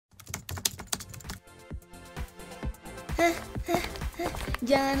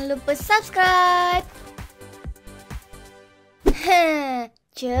Jangan lupa subscribe.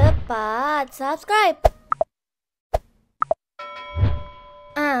 Cepat subscribe.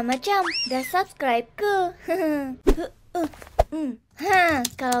 Macam dah subscribe ke?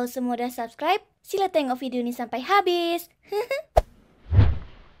 Kalau semua dah subscribe, sila tengok video ni sampai habis.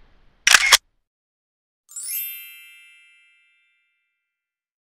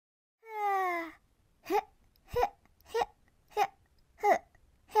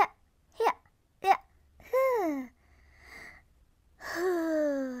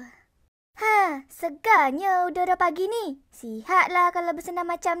 Segarnya udara pagi ni. Sihatlah kalau bersenam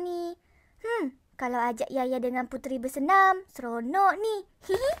macam ni. Kalau ajak Yaya dengan Puteri bersenam, seronok ni.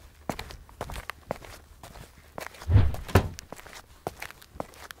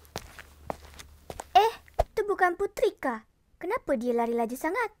 Tu bukan Puteri kah? Kenapa dia lari laju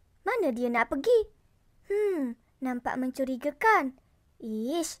sangat? Mana dia nak pergi? Nampak mencurigakan.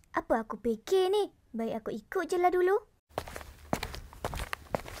 Ish, apa aku fikir ni? Baik aku ikut je lah dulu.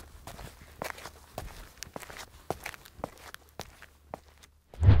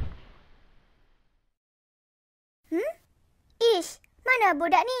 Ish, mana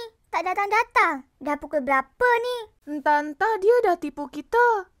budak ni? Tak datang-datang. Dah pukul berapa ni? Entah-entah dia dah tipu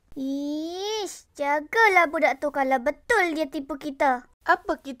kita. Ish, jagalah budak tu kalau betul dia tipu kita.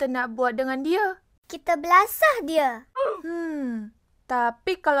 Apa kita nak buat dengan dia? Kita belasah dia.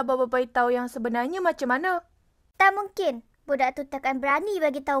 Tapi kalau BoBoiBoy tahu yang sebenarnya macam mana? Tak mungkin. Budak tu takkan berani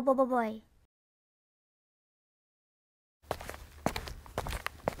bagi tahu BoBoiBoy.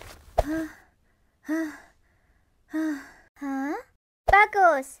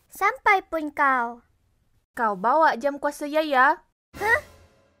 Bagus. Sampai pun kau. Kau bawa jam kuasa Yaya?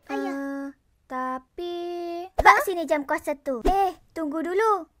 Ayah. Tapi... Bak sini jam kuasa tu. Tunggu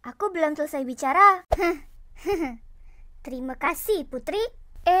dulu. Aku belum selesai bicara. Terima kasih, Puteri.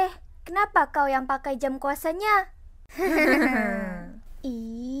 Kenapa kau yang pakai jam kuasanya?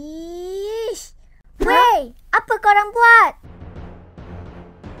 Ish. Wey, apa korang buat?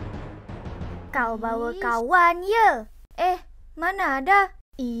 Kau bawa kawan, ya? Mana ada?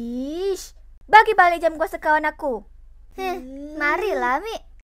 Ish. Bagi balik jam kuasa kawan aku. Marilah, Mik.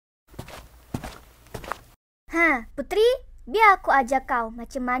 Puteri, biar aku ajar kau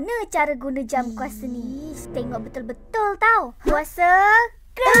macam mana cara guna jam kuasa ni. Tengok betul-betul tau. Kuasa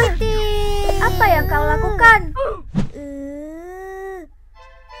graviti. Apa yang kau lakukan?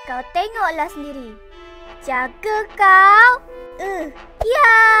 Kau tengoklah sendiri. Jaga kau.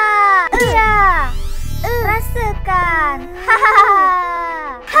 Ya. Rasakan.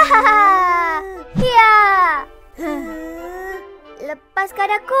 Ya. Lepaskan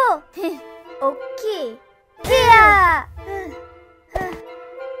aku. Okey. Ya.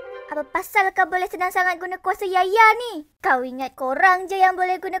 Apa pasal kau boleh senang sangat guna kuasa Yaya ni? Kau ingat korang je yang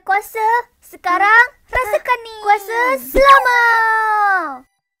boleh guna kuasa? Sekarang, rasakan ni. Kuasa selamat.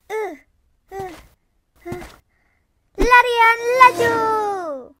 Larian laju.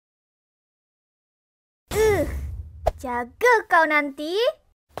 Jaga kau nanti.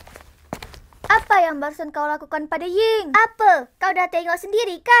 Apa yang barusan kau lakukan pada Ying? Apa? Kau dah tengok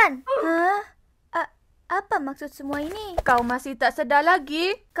sendiri kan? Apa maksud semua ini? Kau masih tak sedar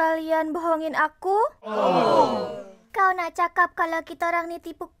lagi? Kalian bohongin aku? Kau nak cakap kalau kita orang ni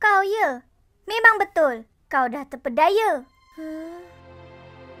tipu kau, ya? Memang betul. Kau dah terpedaya.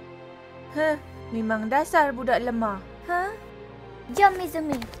 Memang dasar budak lemah. Jom,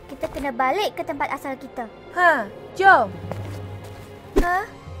 Mizumi. Kita kena balik ke tempat asal kita. Jom.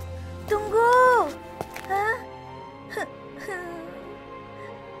 Tunggu.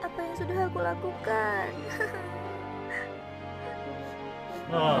 Apa yang sudah aku lakukan?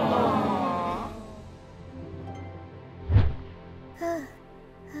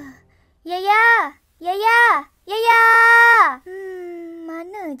 Yaya!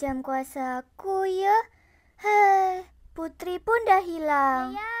 Mana jam kuasa aku, ya? Puteri pun dah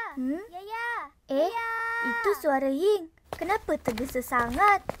hilang. Yaya! Itu suara Ying. Kenapa tergesa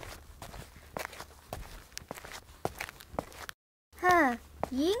sangat?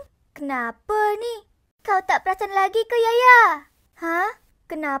 Ying, kenapa ni? Kau tak perasan lagi ke, Yaya?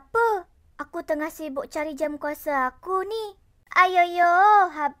 Kenapa? Aku tengah sibuk cari jam kuasa aku ni.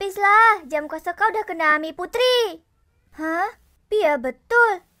 Ayoyo, habislah. Jam kuasa kau dah kena ambil Puteri. Biar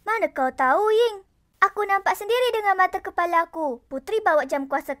betul. Mana kau tahu, Ying? Aku nampak sendiri dengan mata kepala aku. Puteri bawa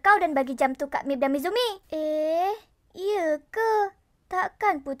jam kuasa kau dan bagi jam tu kat Mib dan Mizumi. Iya ke?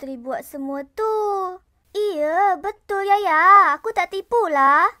 Takkan Puteri buat semua tu? Iya, betul, Yaya. Aku tak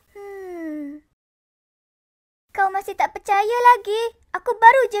tipulah. Kau masih tak percaya lagi? Aku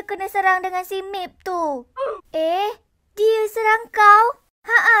baru je kena serang dengan si Mip tu. Dia serang kau?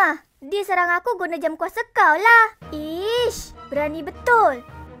 Haa, dia serang aku guna jam kuasa kau lah. Ish, berani betul.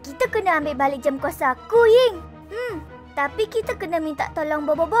 Kita kena ambil balik jam kuasa aku, Ying. Tapi kita kena minta tolong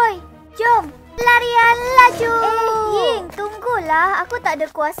BoBoiBoy. Jom, larian laju. Ying, tunggulah. Aku tak ada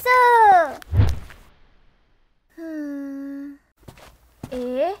kuasa.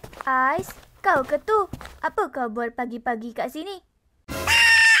 Ais, kau ke tu? Apa kau buat pagi-pagi kat sini?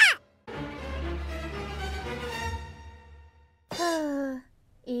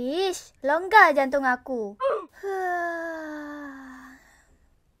 Ish, longgar jantung aku.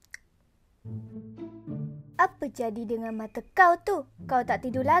 Apa jadi dengan mata kau tu? Kau tak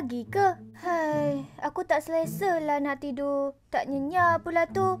tidur lagi ke? Hai, aku tak selesa lah nak tidur. Tak nyenyak pula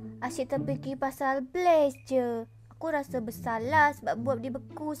tu. Asyik terfikir pasal Blaze je. Aku rasa bersalah sebab buat dia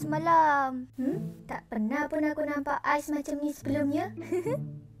beku semalam. Tak pernah pun aku nampak Ais macam ni sebelumnya.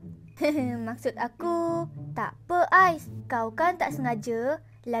 Maksud aku, tak apa Ais. Kau kan tak sengaja.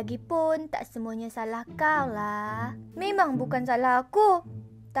 Lagipun tak semuanya salah kau lah. Memang bukan salah aku.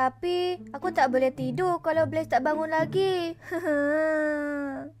 Tapi aku tak boleh tidur kalau Blaze tak bangun lagi.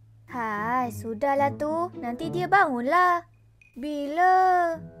 Hai, sudahlah tu. Nanti dia bangunlah.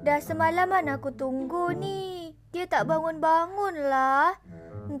 Bila? Dah semalaman aku tunggu ni. Dia tak bangun-bangun lah.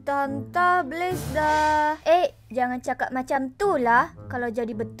 Entah-entah Blaze dah. Jangan cakap macam tu lah. Kalau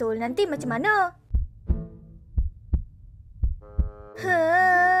jadi betul nanti macam mana?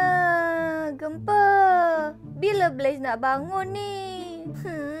 Gempa. Bila Blaze nak bangun ni?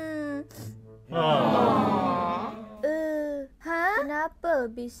 Kenapa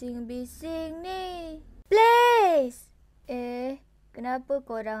bising-bising ni? Blaze! Kenapa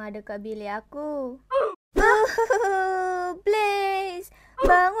korang ada kat bilik aku? Blaze!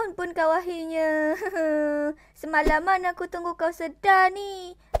 Bangun pun kau akhirnya. Semalaman aku tunggu kau sedar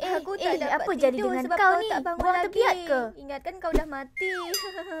ni. Aku tak dapat apa jadi dengan kau ni? Buang tepiat ke? Ingatkan kau dah mati.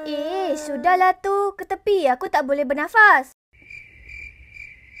 Sudahlah tu. Ke tepi. Aku tak boleh bernafas.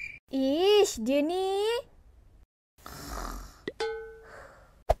 Ish, dia ni.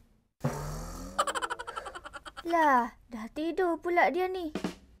 Lah, dah tidur pula dia ni.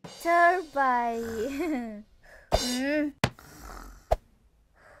 Terbaik.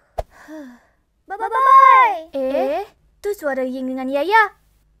 BoBoiBoy! Tu suara Ying dengan Yaya.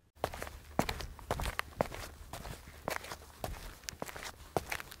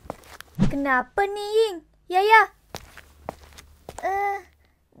 Kenapa ni Ying? Yaya?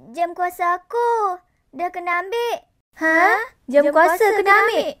 Jam kuasa aku. Dah kena ambil. Jam kuasa kena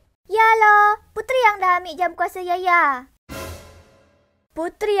ambil? Yalah, Puteri yang dah ambil jam kuasa Yaya.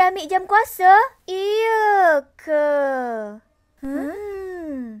 Puteri ambil jam kuasa? Iya ke?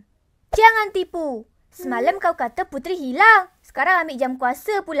 Jangan tipu. Semalam kau kata Puteri hilang. Sekarang ambil jam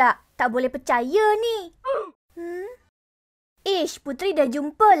kuasa pula. Tak boleh percaya ni. Ish, Puteri dah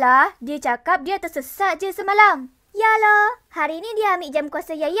jumpa lah. Dia cakap dia tersesat je semalam. Yalah, hari ni dia ambil jam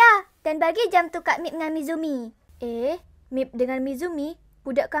kuasa Yaya. Dan bagi jam tu kat Mip dengan Mizumi. Mip dengan Mizumi?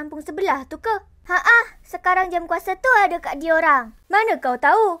 Budak kampung sebelah tu ke? Sekarang jam kuasa tu ada kat dia orang. Mana kau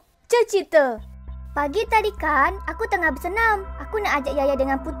tahu? Cerita. Pagi tadi kan, aku tengah bersenam. Aku nak ajak Yaya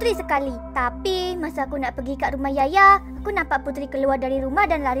dengan Puteri sekali. Tapi, masa aku nak pergi kat rumah Yaya, aku nampak Puteri keluar dari rumah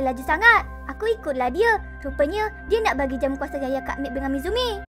dan lari laju sangat. Aku ikutlah dia. Rupanya, dia nak bagi jam kuasa Yaya kat Mip dengan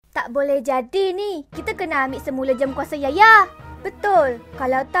Mizumi. Tak boleh jadi ni. Kita kena ambil semula jam kuasa Yaya. Betul.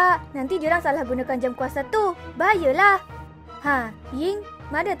 Kalau tak, nanti diorang salah gunakan jam kuasa tu. Bahayalah. Ying,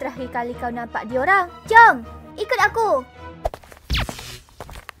 mana terakhir kali kau nampak diorang? Jom, ikut aku.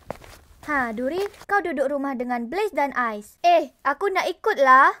 Duri, kau duduk rumah dengan Blaze dan Ais. Aku nak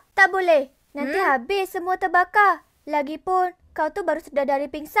ikutlah. Tak boleh. Nanti habis semua terbakar. Lagipun, kau tu baru sedar dari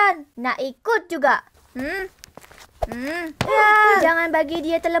pingsan. Nak ikut juga. Jangan bagi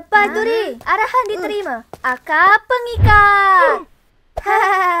dia terlepas, Duri. Arahan diterima. Akar pengikat.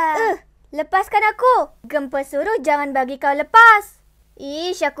 Lepaskan aku. Gempa suruh jangan bagi kau lepas.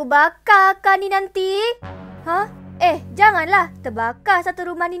 Ish, aku bakar kau ni nanti. Janganlah. Terbakar satu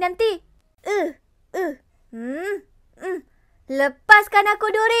rumah ni nanti. Lepaskan aku,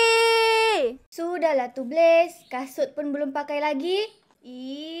 Duri. Sudahlah tu, Blaze. Kasut pun belum pakai lagi.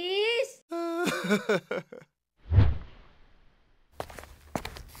 Ish.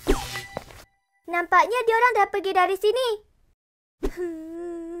 Nampaknya diorang dah pergi dari sini.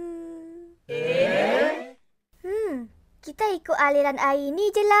 Kita ikut aliran air ni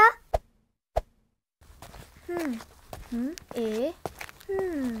je lah.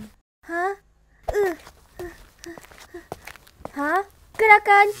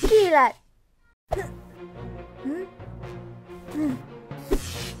 Gerakan kilat.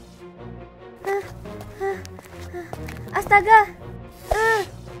 Astaga.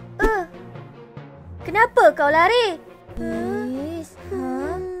 Kenapa kau lari? Is,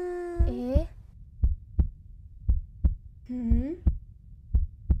 ha?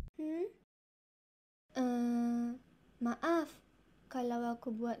 Maaf kalau aku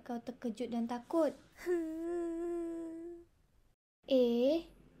buat kau terkejut dan takut.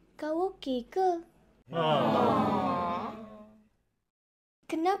 Kau okey ke?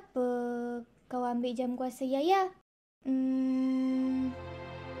 Kenapa kau ambil jam kuasa Yaya?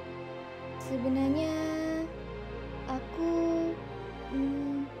 Sebenarnya aku